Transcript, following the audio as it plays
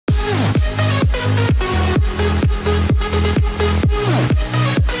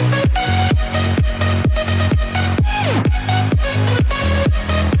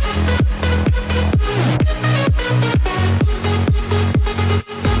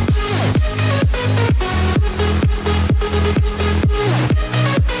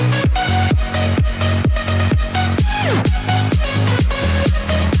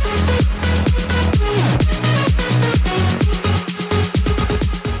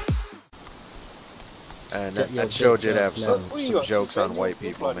And Get your that show bitch did have ass now. some jokes on white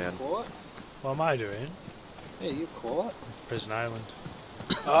people, man. Caught. What am I doing? Hey, you caught? Prison Island.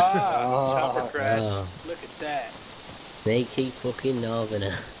 Chopper crash. Oh. Look at that. Sneaky fucking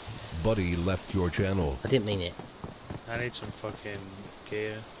northerner. Buddy left your channel. I didn't mean it. I need some fucking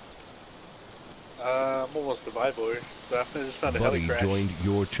gear. I'm almost to buy boy. So I just found a heli Buddy crash. joined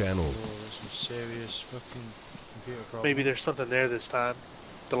your Oh, channel. there's some serious fucking computer problems. Maybe there's something there this time.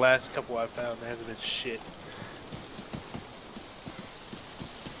 The last couple I found, there hasn't been shit.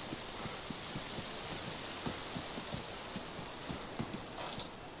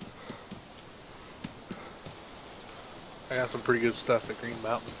 I got some pretty good stuff at Green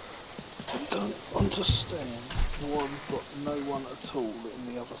Mountain. I don't understand why we've got no one at all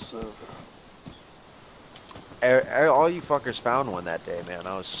in the other server. All you fuckers found one that day, man.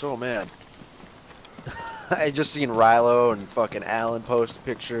 I was so mad. I just seen Rilo and fucking Alan post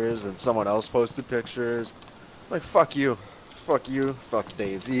pictures and someone else posted pictures. Like, fuck you. Fuck you. Fuck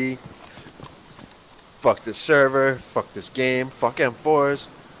DayZ. Fuck this server. Fuck this game. Fuck M4s.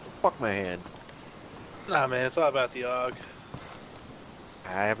 Fuck my hand. Nah, man, it's all about the AUG.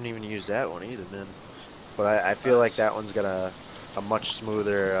 I haven't even used that one either, man. But I feel like that one's got a much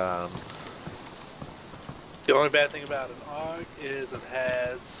smoother. The only bad thing about an AUG is it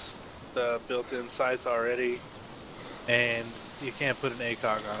has the built-in sights already, and you can't put an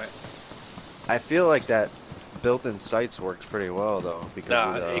ACOG on it. I feel like that built-in sights works pretty well though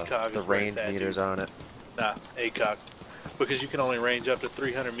because of ACOG the is where range it's at, meters dude. on it. Nah, ACOG, because you can only range up to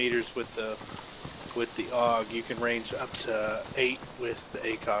 300 meters with the AUG. You can range up to 8 with the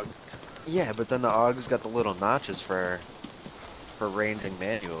ACOG. Yeah, but then the AUG's got the little notches for ranging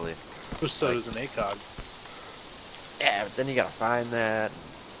manually. So does an ACOG. Yeah, but then you gotta find that.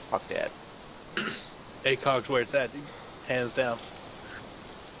 Fuck that. ACOG's where it's at, dude. Hands down.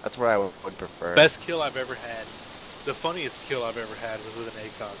 That's what I would prefer. Best kill I've ever had. The funniest kill I've ever had was with an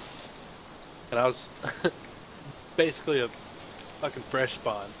ACOG. And I was basically a fucking fresh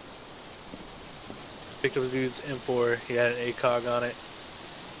spawn. Picked up a dude's M4, he had an ACOG on it.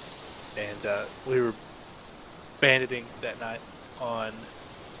 And we were banditing that night on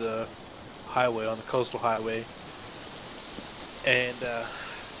the highway, on the coastal highway. And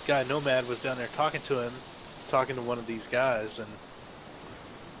guy Nomad was down there talking to him, talking to one of these guys, and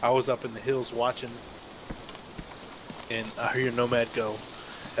I was up in the hills watching, and I hear Nomad go,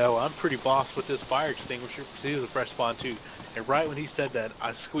 "Oh, I'm pretty boss with this fire extinguisher," because he was a fresh spawn too. And right when he said that,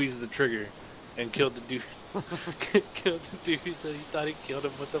 I squeezed the trigger and killed the dude. Killed the dude who said he thought he killed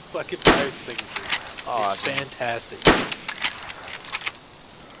him with the fucking fire extinguisher. Oh, It's fantastic.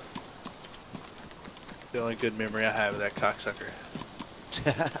 The only good memory I have of that cocksucker.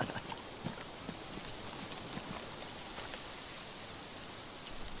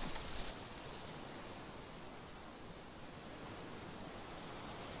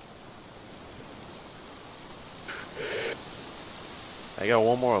 I got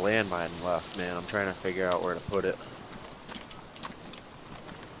one more landmine left, man. I'm trying to figure out where to put it.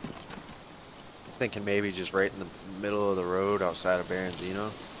 Thinking maybe just right in the middle of the road outside of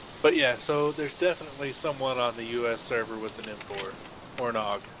Baranzino. But yeah, so there's definitely someone on the US server with an M4 or an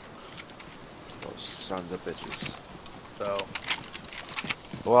AUG. Those sons of bitches. So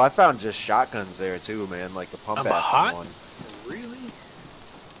Well, I found just shotguns there too, man. Like the pump I'm action hot? one. Really?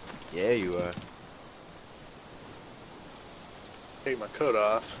 Yeah, you are. Take my coat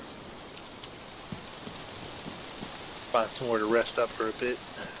off. Find somewhere to rest up for a bit.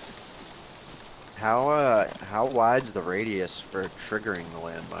 How wide's the radius for triggering the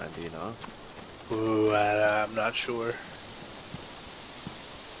landmine? Do you know? Ooh, I'm not sure.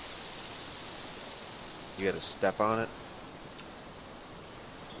 You got to step on it.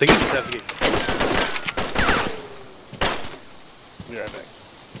 I think you just have to get. Be right back.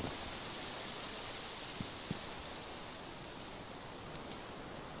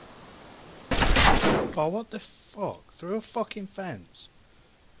 Oh, what the fuck? Through a fucking fence?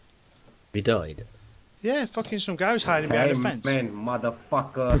 We died. Yeah, fucking some guy was hiding behind a fence. Man,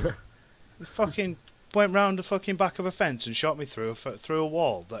 motherfucker. He fucking went round the fucking back of a fence and shot me through a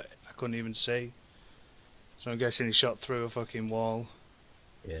wall that I couldn't even see. So I'm guessing he shot through a fucking wall.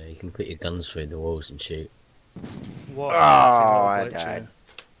 Yeah, you can put your guns through the walls and shoot. What? Oh, I died.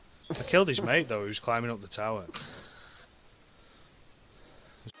 I killed his mate though, who was climbing up the tower.